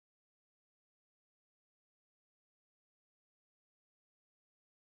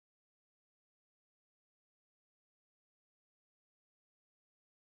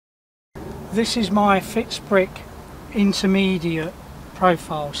This is my Fitzbrick intermediate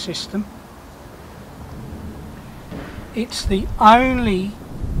profile system. It's the only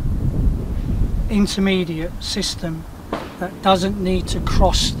intermediate system that doesn't need to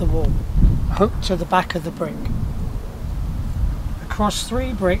cross the wall, hooked to the back of the brick. Across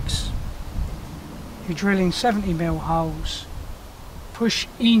 3 bricks, you drill in 70mm holes, push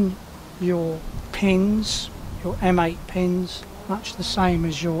in your pins, your M8 pins, much the same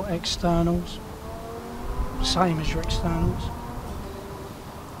as your externals,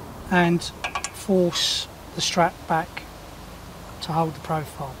 and force the strap back to hold the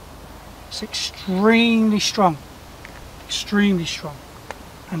profile. It's extremely strong,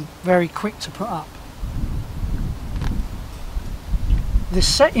 and very quick to put up. The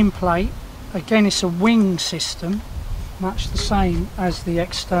setting plate, again, it's a wing system, much the same as the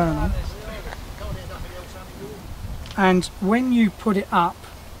external. And when you put it up,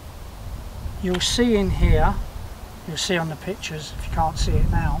 you'll see in here, you'll see on the pictures if you can't see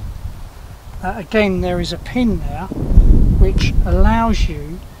it now, again there is a pin there which allows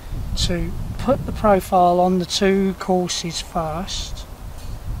you to put the profile on the 2 courses first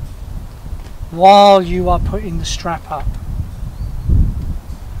while you are putting the strap up.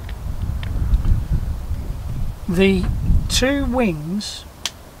 The 2 wings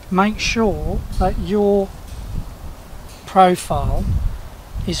make sure that your profile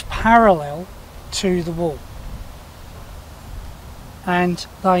is parallel to the wall, and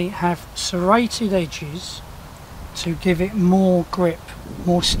they have serrated edges to give it more grip,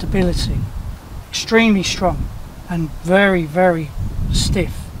 more stability. Extremely strong and very, very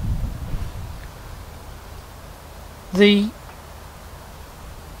stiff. The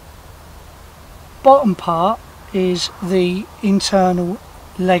bottom part is the internal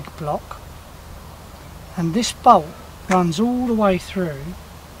leg block, and this bolt runs all the way through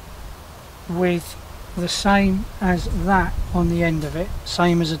with the same as that on the end of it,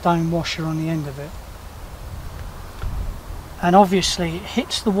 same as a dome washer on the end of it, and obviously it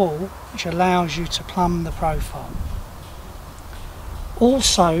hits the wall, which allows you to plumb the profile.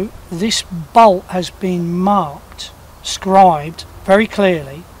 Also, this bolt has been marked, scribed very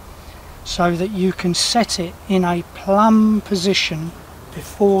clearly, so that you can set it in a plumb position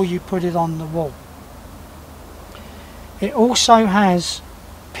before you put it on the wall. It also has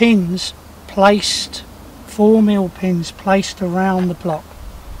pins placed, 4mm pins placed around the block,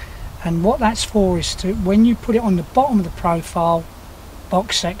 and what that's for is to, when you put it on the bottom of the profile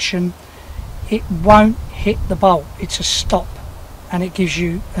box section, it won't hit the bolt. It's a stop, and it gives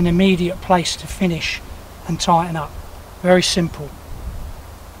you an immediate place to finish and tighten up. Very simple.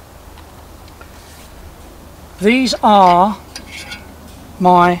 These are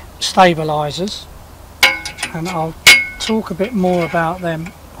my stabilizers, and I'll talk a bit more about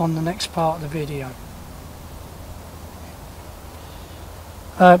them on the next part of the video.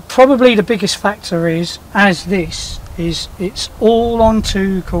 Probably the biggest factor is, as this is, it's all on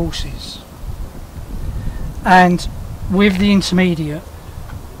 2 courses, and with the intermediate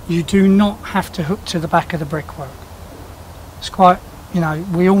you do not have to hook to the back of the brickwork. It's quite, you know,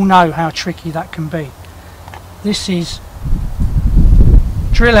 we all know how tricky that can be. This is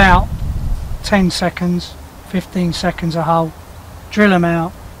drill out 10 seconds, 15 seconds a hole, drill them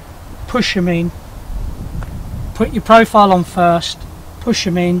out, push them in, put your profile on first, push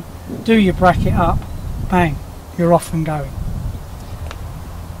them in, do your bracket up, bang, you're off and going.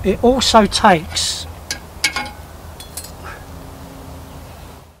 It also takes,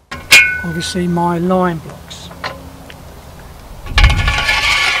 obviously, my line blocks.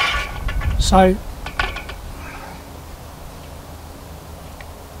 So,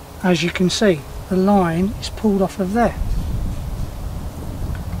 as you can see, the line is pulled off of there.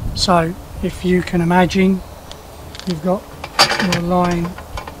 So if you can imagine, you've got your line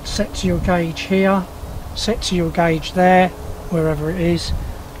set to your gauge here, set to your gauge there, wherever it is,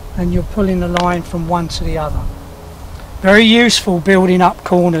 and you're pulling the line from one to the other. Very useful building up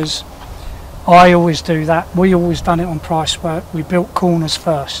corners. I always do that. We always done it on price work. We built corners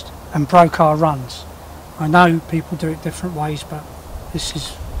first and broke our runs. I know people do it different ways, but this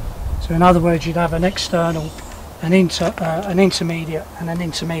is, so in other words, you'd have an external, an intermediate and an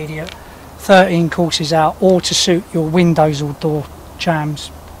intermediate, 13 courses out, or to suit your windows or door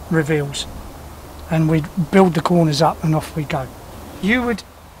jambs, reveals, and we'd build the corners up and off we go. You would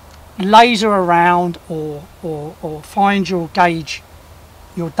laser around or find your gauge,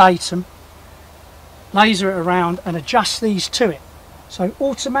 your datum, laser it around and adjust these to it. So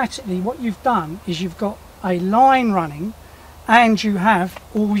automatically what you've done is you've got a line running and you have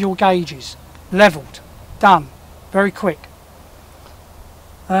all your gauges leveled, done, very quick.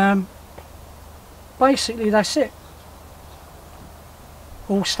 basically that's it.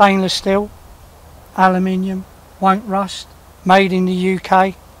 All stainless steel, aluminium, won't rust, made in the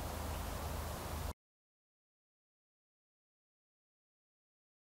UK.